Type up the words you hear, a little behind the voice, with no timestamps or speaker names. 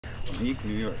Unique,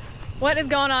 New York. What is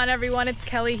going on, everyone? It's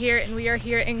Kelly here, and we are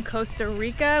here in Costa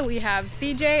Rica. We have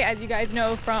CJ, as you guys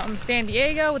know, from San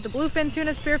Diego with the bluefin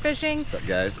tuna spearfishing. What's up,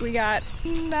 guys? We got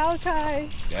Malachi.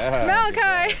 Yeah.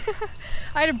 Malachi!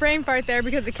 I had a brain fart there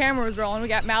because the camera was rolling. We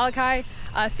got Malachi.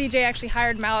 CJ actually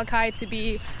hired Malachi to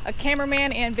be a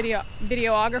cameraman and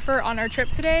videographer on our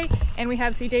trip today. And we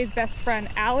have CJ's best friend,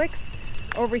 Alex,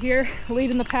 over here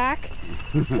leading the pack.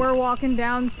 We're walking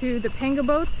down to the Panga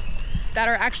boats that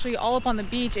are actually all up on the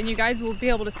beach, and you guys will be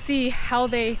able to see how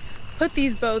they put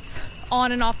these boats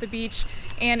on and off the beach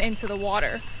and into the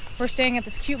water. We're staying at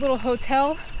this cute little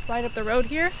hotel right up the road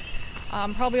here.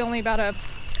 Probably only about a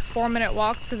 4-minute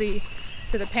walk to the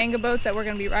Panga boats that we're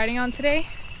going to be riding on today.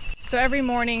 So every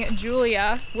morning,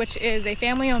 Julia, which is a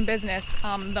family-owned business,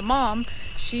 the mom,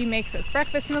 she makes us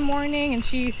breakfast in the morning and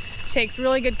she takes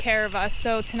really good care of us.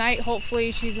 So tonight,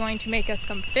 hopefully, she's going to make us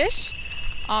some fish.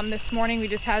 This morning we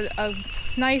just had a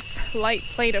nice light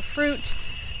plate of fruit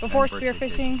before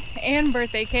spearfishing and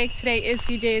birthday cake. Today is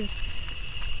CJ's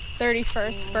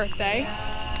 31st birthday.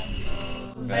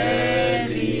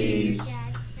 Feliz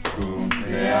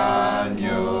cumpleaños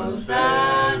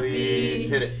feliz.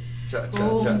 Hit it.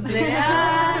 Cumpleaños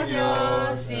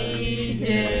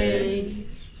CJ.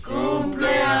 Cumpleaños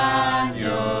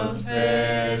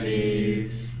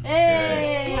feliz.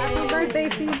 Hey! Happy birthday,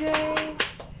 CJ!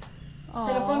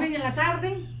 Se lo comen en la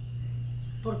tarde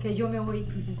porque yo me voy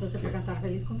entonces para cantar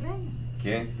feliz cumpleaños.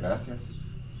 ¿Qué? Gracias.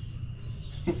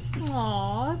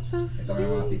 Aww, so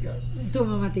sweet. Tu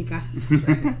mamatica.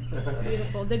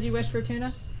 Beautiful. Did you wish for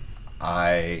tuna?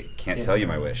 I can't tell you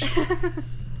my wish.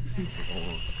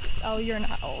 Oh, you're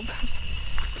not old.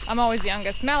 I'm always the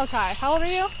youngest. Malachi, how old are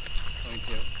you?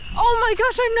 22. Oh my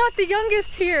gosh, I'm not the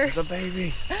youngest here. There's a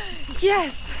baby.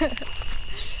 Yes.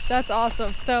 That's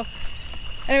awesome. So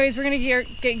anyways, we're gonna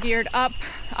get geared up.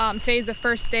 Today's the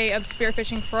first day of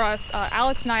spearfishing for us.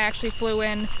 Alex and I actually flew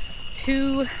in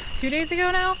two days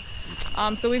ago now.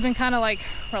 So we've been kind of like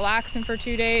relaxing for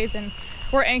 2 days, and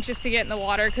we're anxious to get in the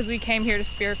water because we came here to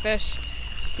spearfish.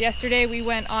 Yesterday we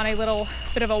went on a little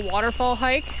bit of a waterfall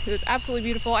hike. It was absolutely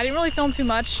beautiful. I didn't really film too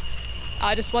much.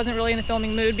 I just wasn't really in the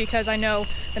filming mood because I know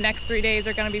the next 3 days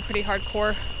are gonna be pretty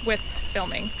hardcore with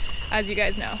filming, as you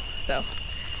guys know. So, all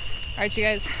right, you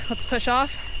guys, let's push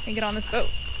off and get on this boat.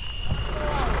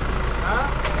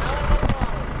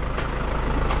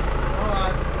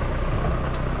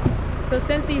 So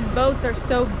since these boats are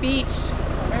so beached,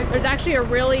 there's actually a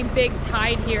really big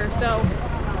tide here. So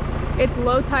it's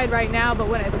low tide right now, but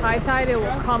when it's high tide, it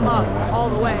will come up all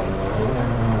the way.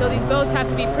 So these boats have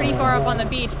to be pretty far up on the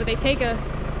beach, but they take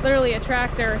literally a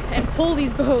tractor and pull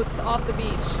these boats off the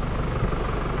beach.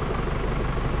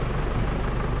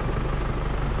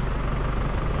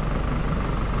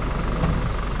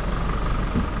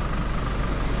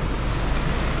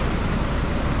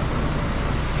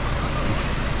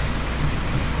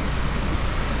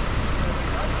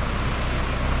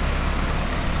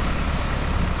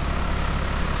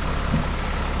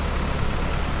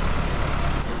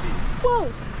 Whoa!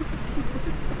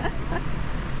 Jesus.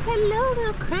 Hello,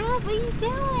 little crab. What are you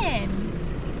doing?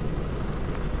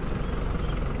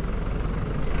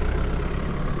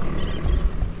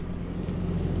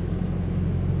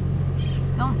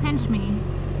 Don't pinch me.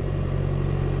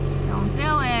 Don't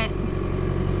do it.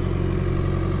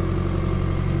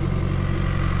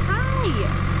 Hi!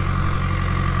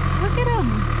 Look at him.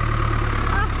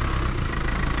 Ah.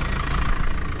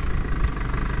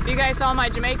 You guys saw my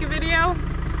Jamaica video?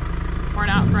 We're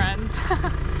not friends.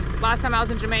 Last time I was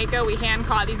in Jamaica, we hand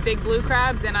caught these big blue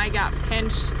crabs and I got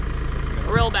pinched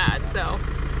real bad. So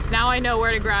now I know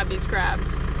where to grab these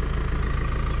crabs.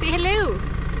 Say hello,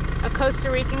 a Costa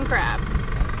Rican crab.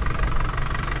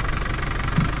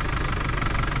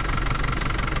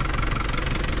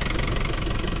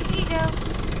 Here you go.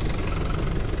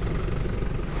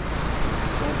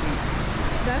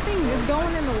 That thing is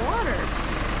going in the water.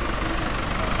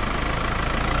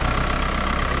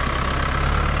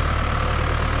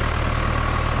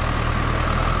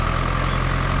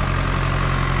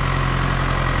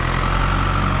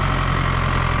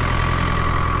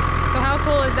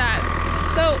 Cool is that?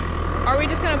 So are we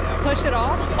just gonna push it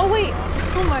off? Oh wait,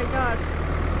 oh my god.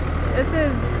 This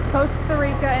is Costa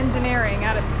Rica engineering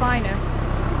at its finest.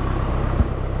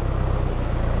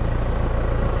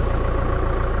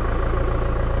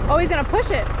 Oh, he's gonna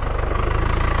push it.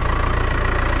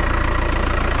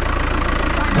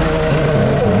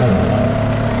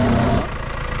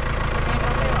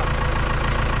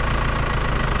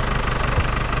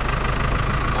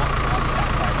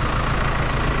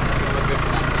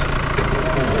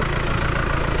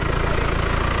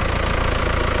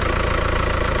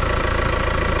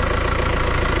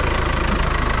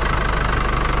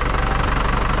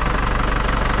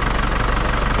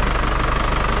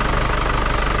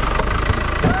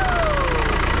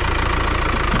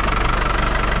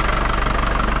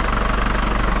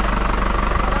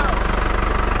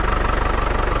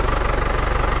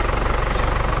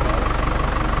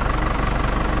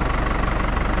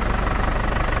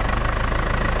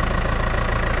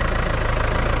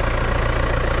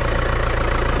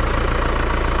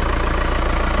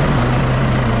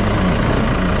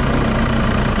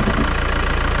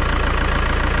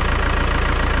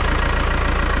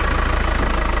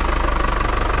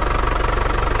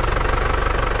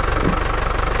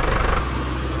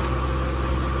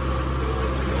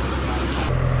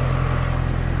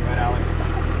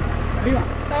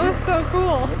 so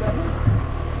cool.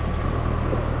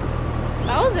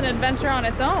 That was an adventure on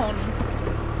its own.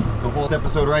 It's a whole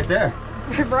episode right there.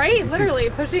 Right? Literally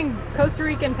pushing Costa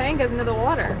Rican pangas into the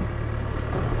water.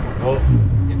 Well,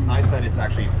 it's nice that it's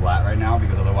actually flat right now,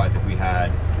 because otherwise if we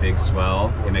had big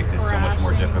swell, it makes it so much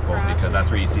more difficult, because that's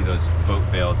where you see those boat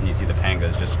fails and you see the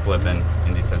pangas just flipping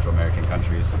in these Central American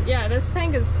countries. Yeah, this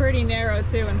panga's pretty narrow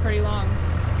too and pretty long.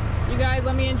 You guys,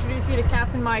 let me introduce you to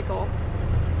Captain Michael.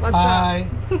 What's Hi.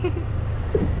 up?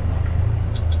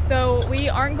 So we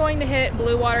aren't going to hit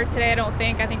blue water today, I don't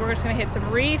think. I think we're just gonna hit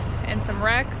some reef and some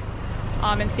wrecks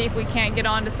and see if we can't get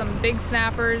onto some big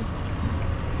snappers,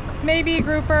 maybe a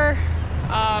grouper.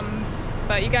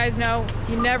 But you guys know,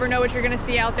 you never know what you're gonna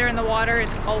see out there in the water.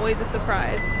 It's always a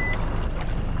surprise.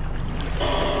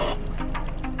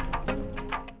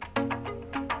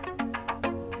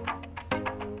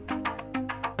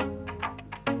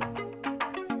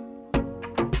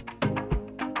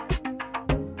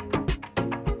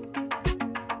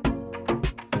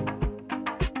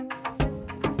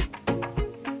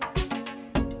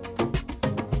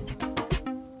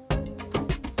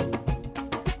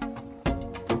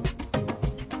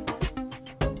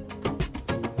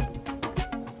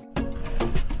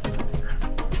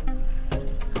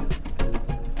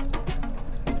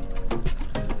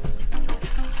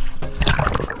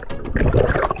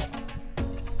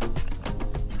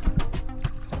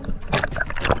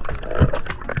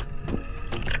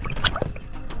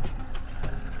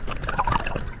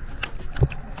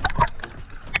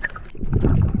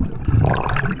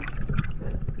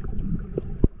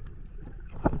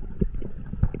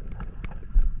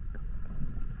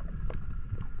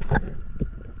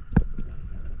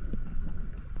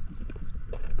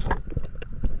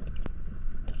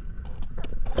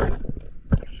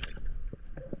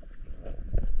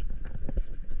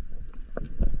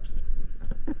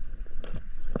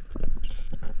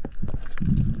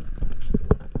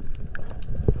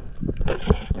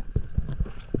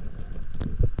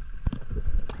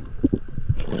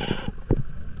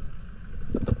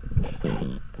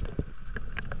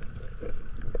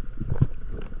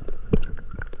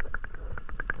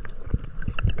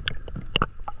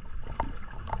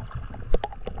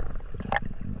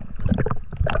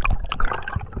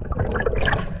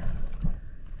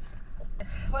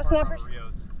 What snappers?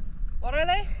 What are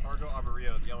they? Cargo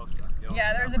arboreos, yellow stuff.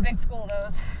 Yeah, there's a big school of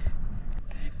those.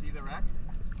 Do you see the wreck?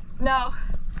 No.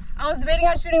 I was debating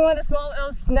on shooting one of the small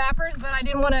snappers, but I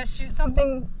didn't want to shoot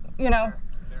something, you know.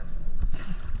 There.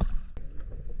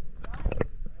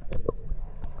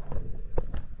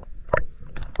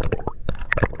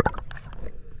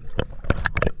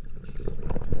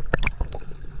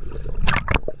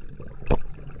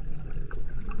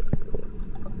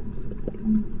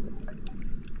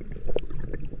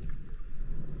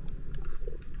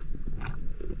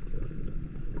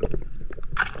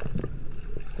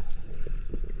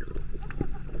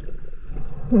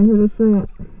 I hear the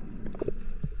shrimp.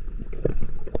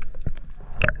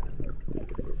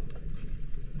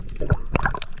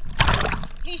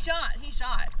 He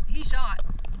shot.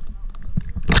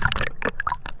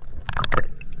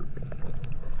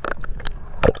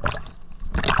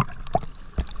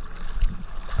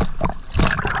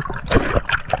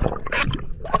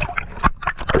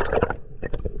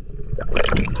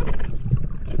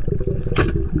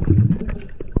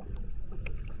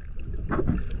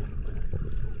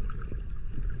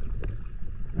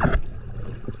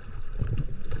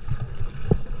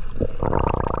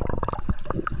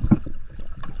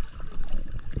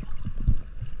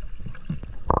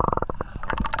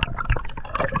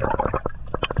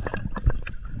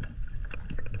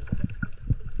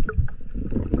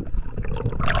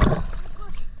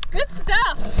 Good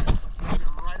stuff.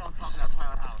 Right on top of that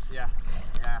pile of house. Yeah.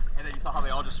 And then you saw how they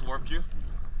all just swarmed you?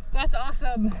 That's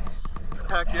awesome.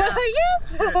 Heck yeah.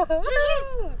 Yes.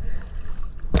 Woohoo.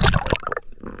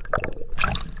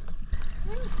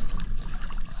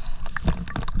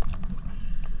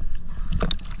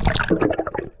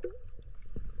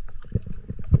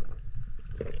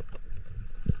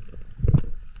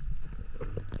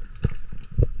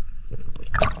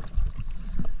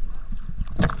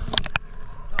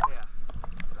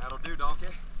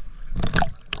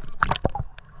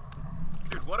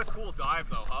 Dude, what a cool dive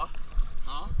though, huh?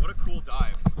 What a cool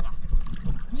dive.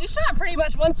 You shot pretty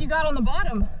much once you got on the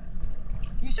bottom.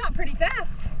 You shot pretty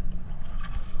fast.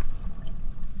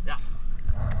 Yeah.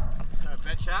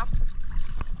 Vent shaft.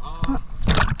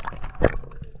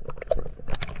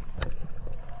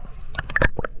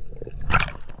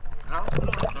 No.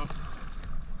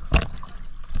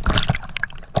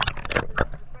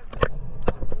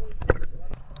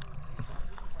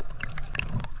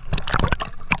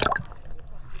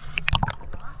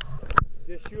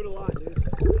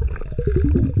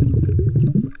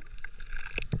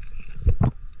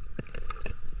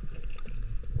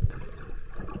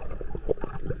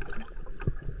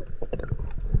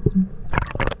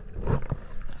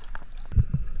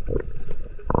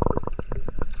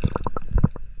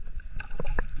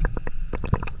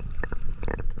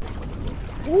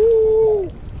 Woo!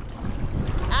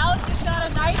 Alex just got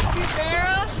a nice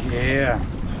cubera. Yeah.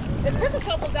 It took a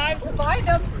couple dives to find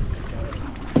him.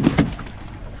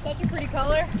 Such a pretty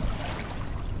color.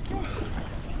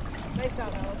 Nice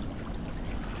job, Alex.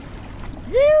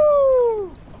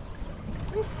 You.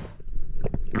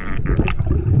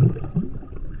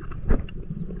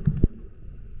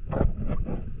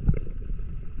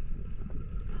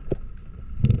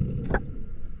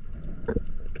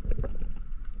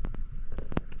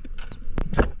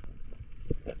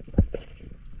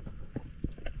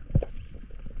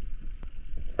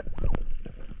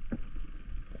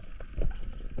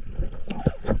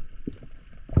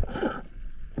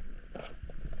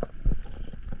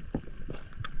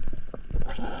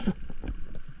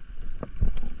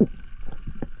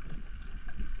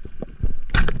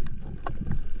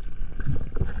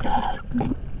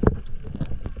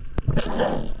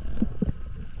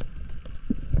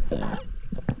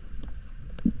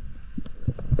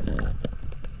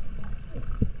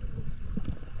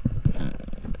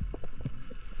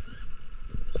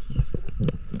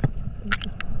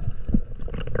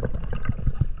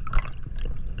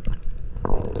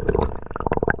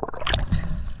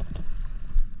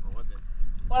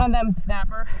 One of them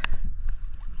snapper.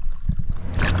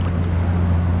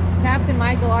 Captain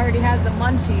Michael already has the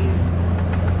munchies.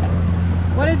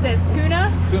 What is this?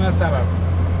 Tuna? Tuna salad.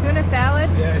 Tuna salad?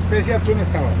 Yeah, special tuna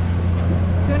salad.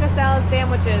 Tuna salad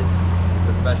sandwiches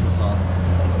The special sauce.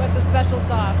 with the special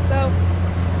sauce. So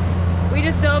we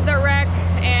just dove the wreck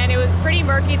and it was pretty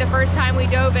murky the first time we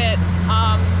dove it.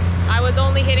 I was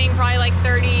only hitting probably like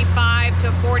 35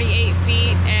 to 48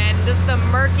 feet, and just the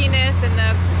murkiness and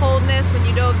the coldness when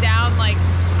you dove down, like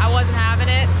I wasn't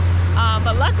having it.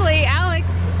 But luckily Alex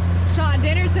shot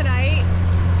dinner tonight,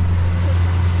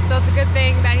 so it's a good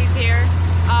thing that he's here.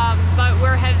 But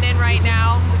we're heading in right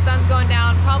now. The sun's going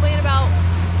down probably in about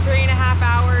 3.5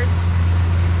 hours.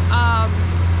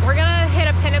 We're gonna hit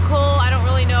a pinnacle. I don't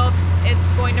really know if it's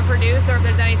going to produce or if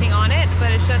there's anything on it, but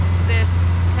it's just this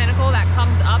pinnacle that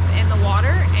comes up in the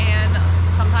water, and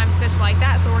sometimes fish like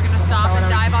that, so we're gonna stop and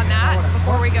dive on that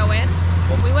before we go in.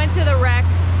 We went to the wreck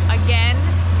again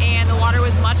and the water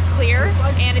was much clearer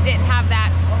and it didn't have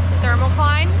that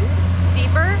thermocline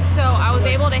deeper, so I was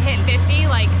able to hit 50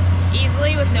 like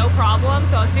easily with no problem.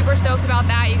 So I was super stoked about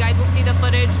that. You guys will see the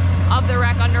footage of the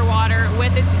wreck underwater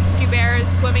with its cuberas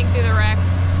swimming through the wreck,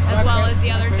 as well as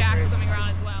the other jacks swimming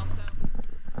around as well.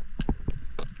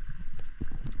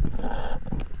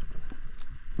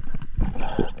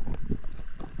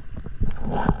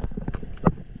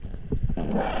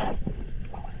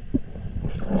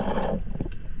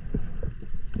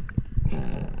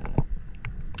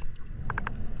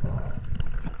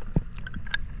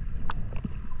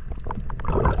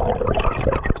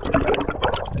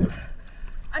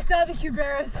 I saw the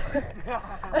cuberas.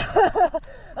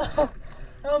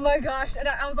 Oh my gosh, and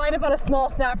I was lined up on a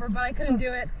small snapper, but I couldn't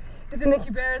do it because then the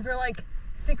cuberas were like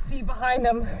 6 feet behind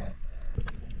them.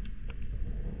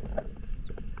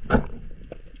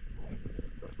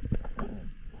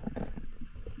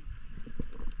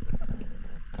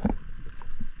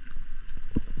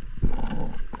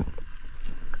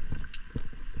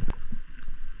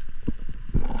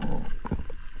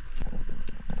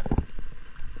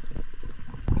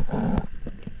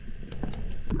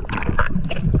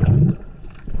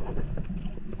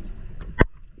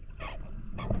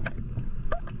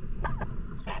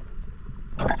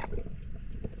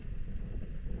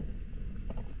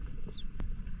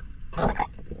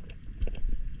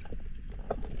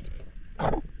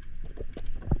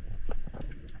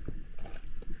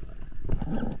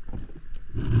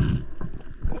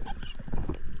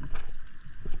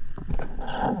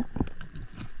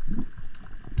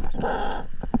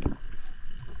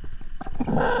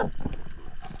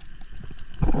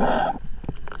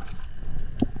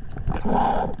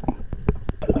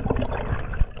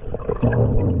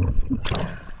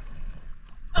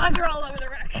 Oh, they're all over the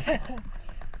wreck.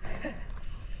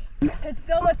 It's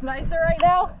so much nicer right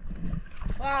now.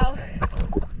 Wow.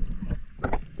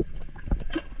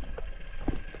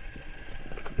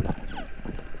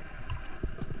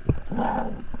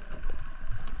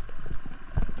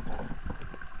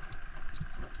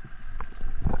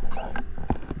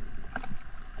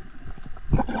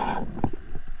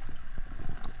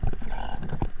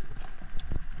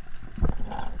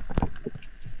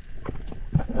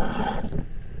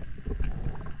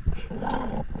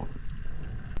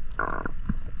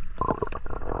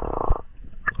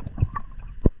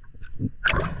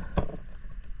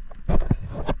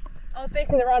 I was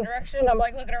facing the wrong direction. I'm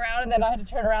like looking around and then I had to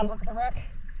turn around and look at the wreck.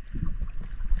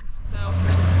 So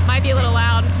might be a little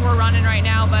loud. We're running right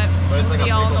now, but we'll see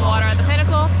y'all in the water at the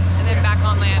pinnacle and then back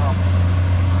on land.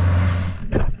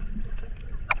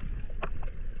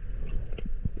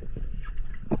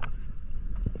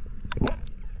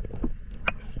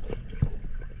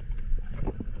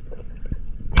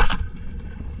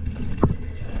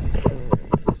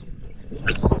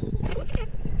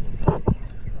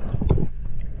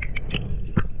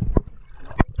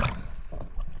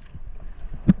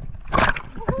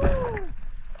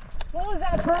 What was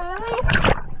that, Charlie?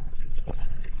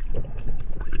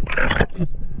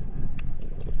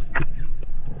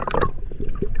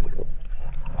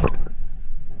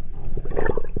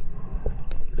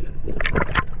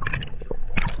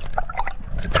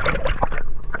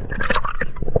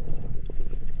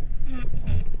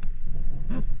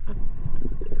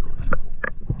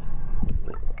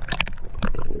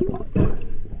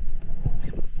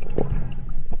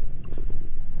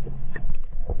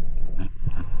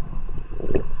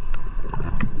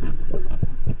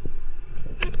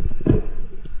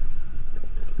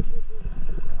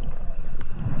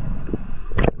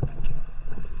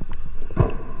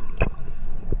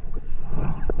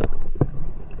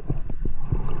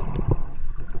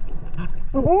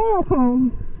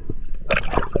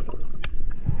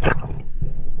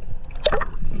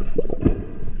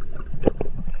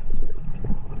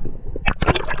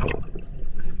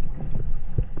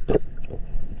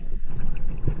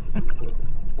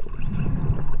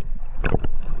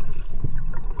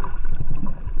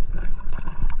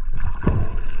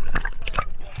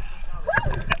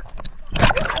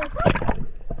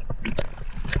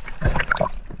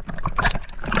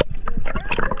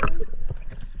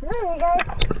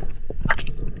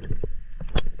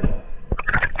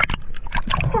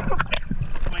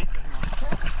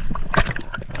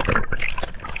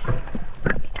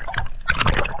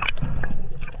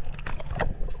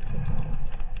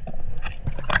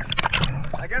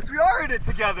 I guess we are in it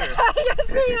together. Yes,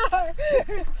 we are.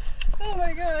 Oh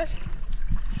my gosh.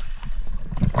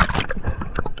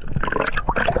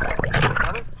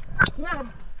 Yeah.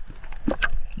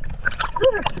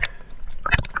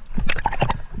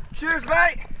 Cheers,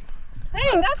 mate.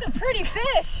 Dang, that's a pretty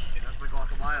fish. That's the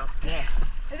guacamole. Yeah.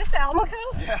 Is this the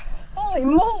Almaco? Yeah. Holy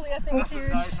moly, that thing's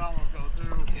huge. Nice Almaco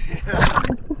too.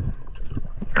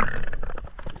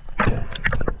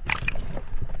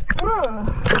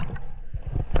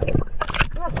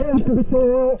 I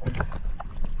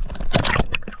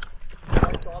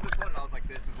saw this one and I was like,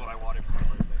 this is what I wanted for my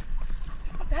birthday.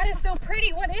 That is so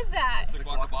pretty. What is that? It's a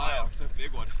guacamole. It's a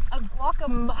big one. A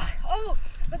guacamole. Oh,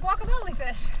 the guacamole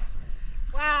fish.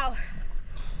 Wow.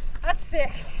 That's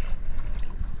sick.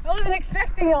 I wasn't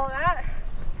expecting all that.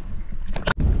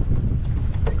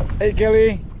 Hey,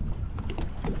 Kelly.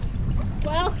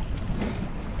 Well,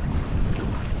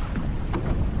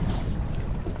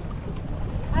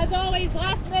 as always,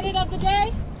 last minute of the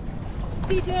day,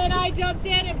 CJ and I jumped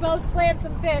in and both slammed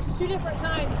some fish. 2 different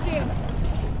kinds, too.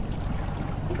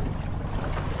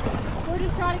 We're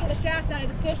just trying to get a shaft out of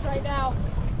this fish right now.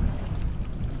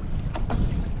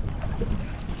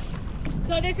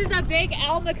 So this is a big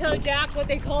Almaco jack, what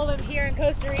they call them here in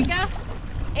Costa Rica.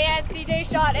 And CJ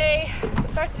shot a,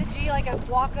 it starts with a G, like a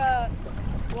guac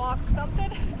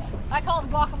something. I call them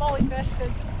guacamole fish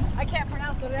because I can't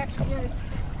pronounce what it actually is.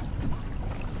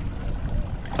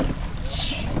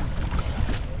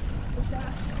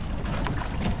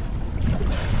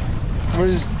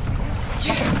 Where's...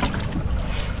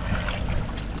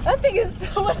 That thing is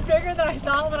so much bigger than I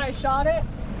thought when I shot it.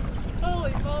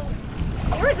 Holy moly.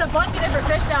 There was a bunch of different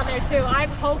fish down there too. I'm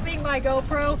hoping my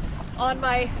GoPro on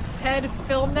my head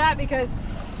filmed that because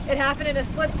it happened in a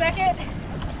split second.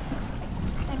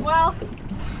 And while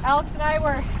Alex and I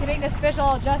were getting this fish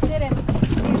all adjusted and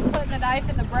he's putting the knife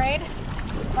in the brain,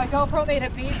 my GoPro made a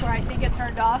beep where I think it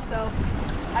turned off, so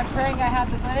I'm praying I have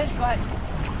the footage, but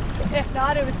if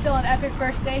not, it was still an epic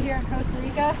first day here in Costa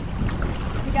Rica.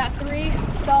 We got 3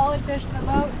 solid fish in the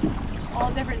boat,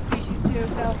 all different species too,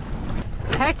 so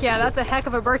heck yeah, that's a heck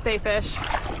of a birthday fish.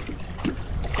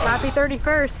 Happy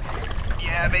 31st.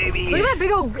 Yeah, baby. Look at that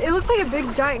big old, it looks like a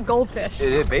big giant goldfish.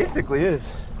 It basically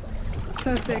is.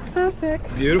 So sick, so sick.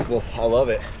 Beautiful. I love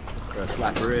it. Gotta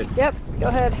slap her in. Yep, go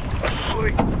ahead.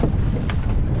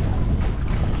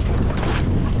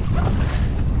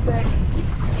 Sick.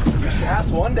 2 shafts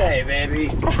one day, baby.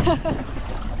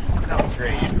 That was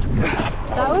great.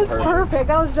 That was perfect.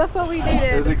 That was just what we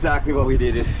needed. It was exactly what we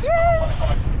needed.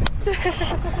 Yes!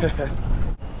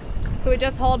 So we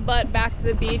just hauled butt back to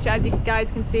the beach. As you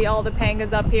guys can see, all the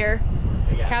pangas up here.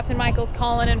 Captain Michael's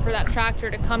calling in for that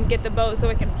tractor to come get the boat so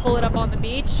we can pull it up on the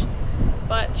beach.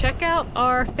 But check out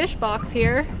our fish box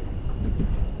here.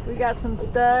 We got some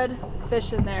stud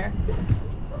fish in there.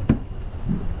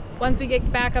 Once we get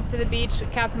back up to the beach,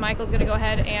 Captain Michael's gonna go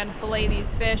ahead and fillet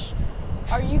these fish.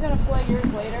 Are you gonna fillet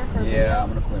yours later? For yeah, I'm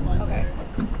gonna fillet mine later.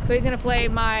 So he's gonna fillet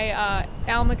my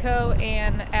Almaco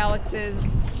and Alex's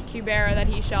Cubera that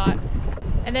he shot.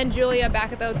 And then Julia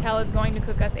back at the hotel is going to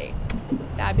cook us a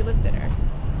fabulous dinner.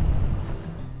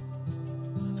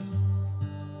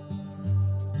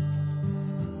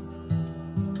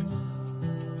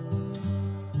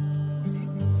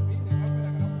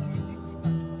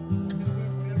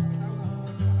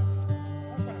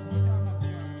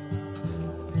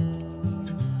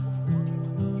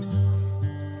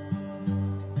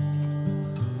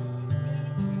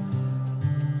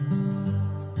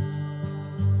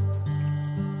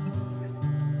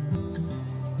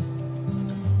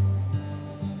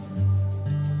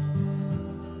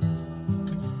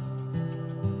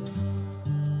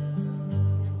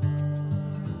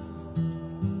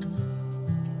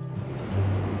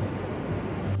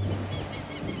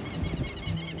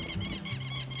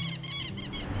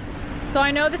 So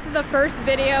I know this is the first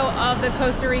video of the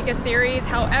Costa Rica series.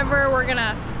 However, we're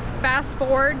gonna fast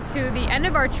forward to the end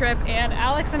of our trip, and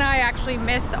Alex and I actually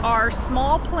missed our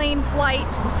small plane flight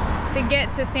to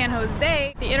get to San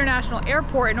Jose, the international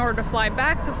airport, in order to fly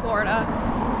back to Florida.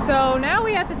 So now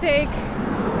we have to take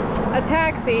a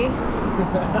taxi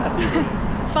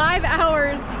 5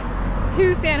 hours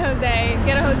to San Jose,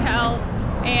 get a hotel,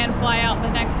 and fly out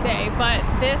the next day. But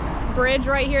this bridge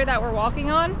right here that we're walking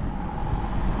on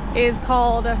is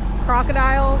called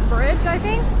Crocodile Bridge, I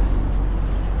think.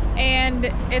 And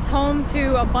it's home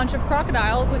to a bunch of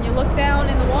crocodiles. When you look down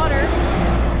in the water,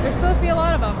 there's supposed to be a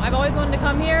lot of them. I've always wanted to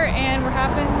come here, and we're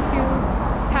happening to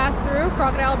pass through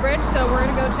Crocodile Bridge, so we're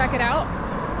gonna go check it out.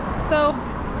 So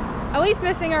at least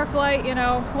missing our flight, you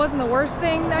know, wasn't the worst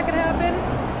thing that could happen.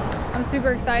 I'm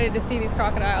super excited to see these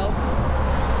crocodiles.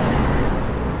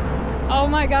 Oh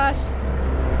my gosh,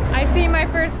 I see my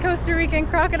first Costa Rican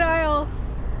crocodile.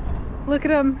 Look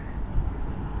at him.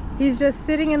 He's just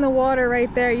sitting in the water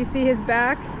right there. You see his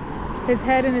back, his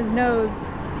head, and his nose.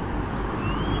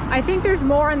 I think there's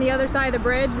more on the other side of the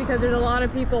bridge because there's a lot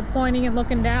of people pointing and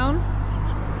looking down.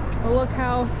 But look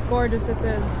how gorgeous this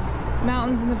is.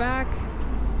 Mountains in the back.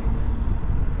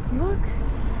 Look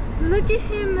at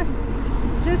him.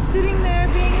 Just sitting there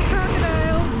being a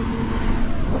crocodile.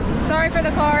 Sorry for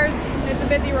the cars. It's a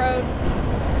busy road.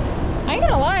 I ain't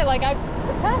gonna lie, like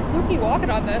it's kind of spooky walking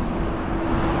on this.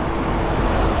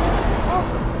 Oh,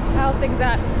 how sick is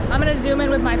that? I'm gonna zoom in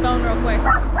with my phone real quick.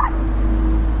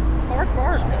 Bark,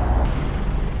 bark.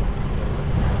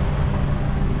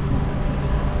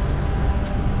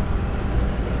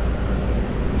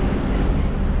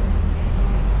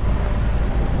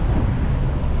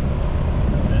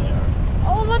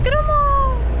 Oh, look at them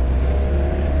all!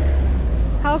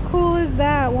 How cool is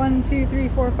that? 1, 2, 3,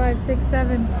 4, 5, 6,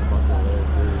 7.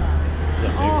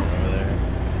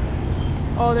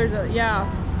 Oh, there's a, yeah,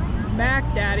 Mac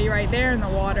Daddy right there in the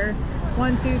water.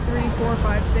 1, 2, 3, 4,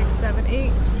 5, 6, 7,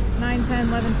 8, 9, 10,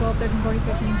 11, 12, 13, 14,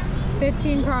 15.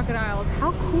 15 crocodiles.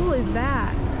 How cool is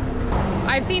that?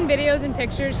 I've seen videos and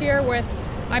pictures here with,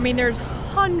 I mean, there's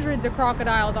hundreds of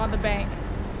crocodiles on the bank.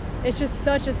 It's just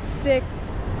such a sick,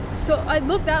 so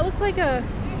that looks like a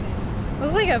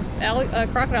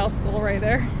crocodile skull right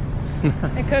there.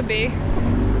 It could be.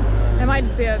 It might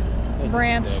just be a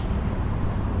branch.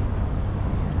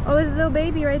 Oh, there's a little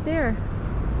baby right there.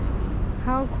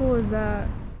 How cool is that?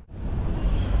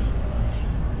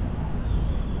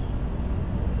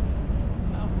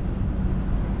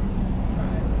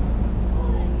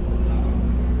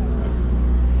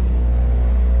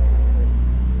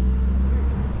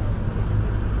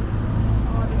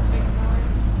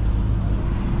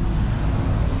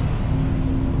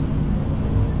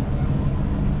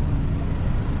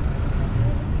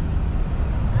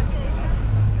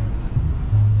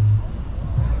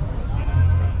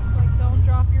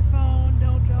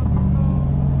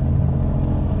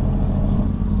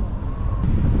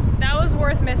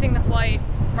 Missing the flight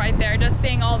right there, just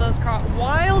seeing all those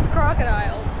wild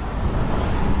crocodiles.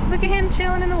 Look at him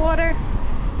chilling in the water.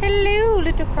 Hello,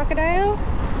 little crocodile.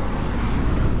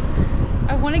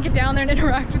 I want to get down there and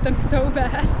interact with them so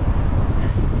bad.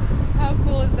 How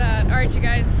cool is that? All right, you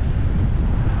guys,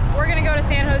 we're gonna go to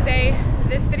San Jose.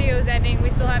 This video is ending.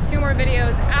 We still have 2 more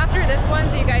videos after this one,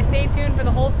 so you guys stay tuned for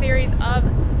the whole series of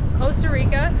Costa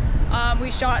Rica.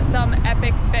 We shot some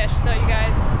epic fish, so you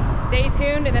guys stay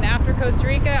tuned. And then after Costa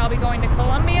Rica, I'll be going to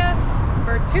Colombia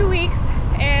for 2 weeks,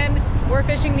 and we're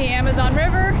fishing the Amazon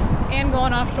River and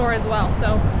going offshore as well.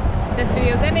 So this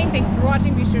video is ending. Thanks for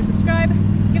watching. Be sure to subscribe.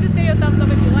 Give this video a thumbs up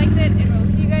if you liked it, and we'll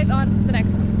see you guys on the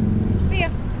next one.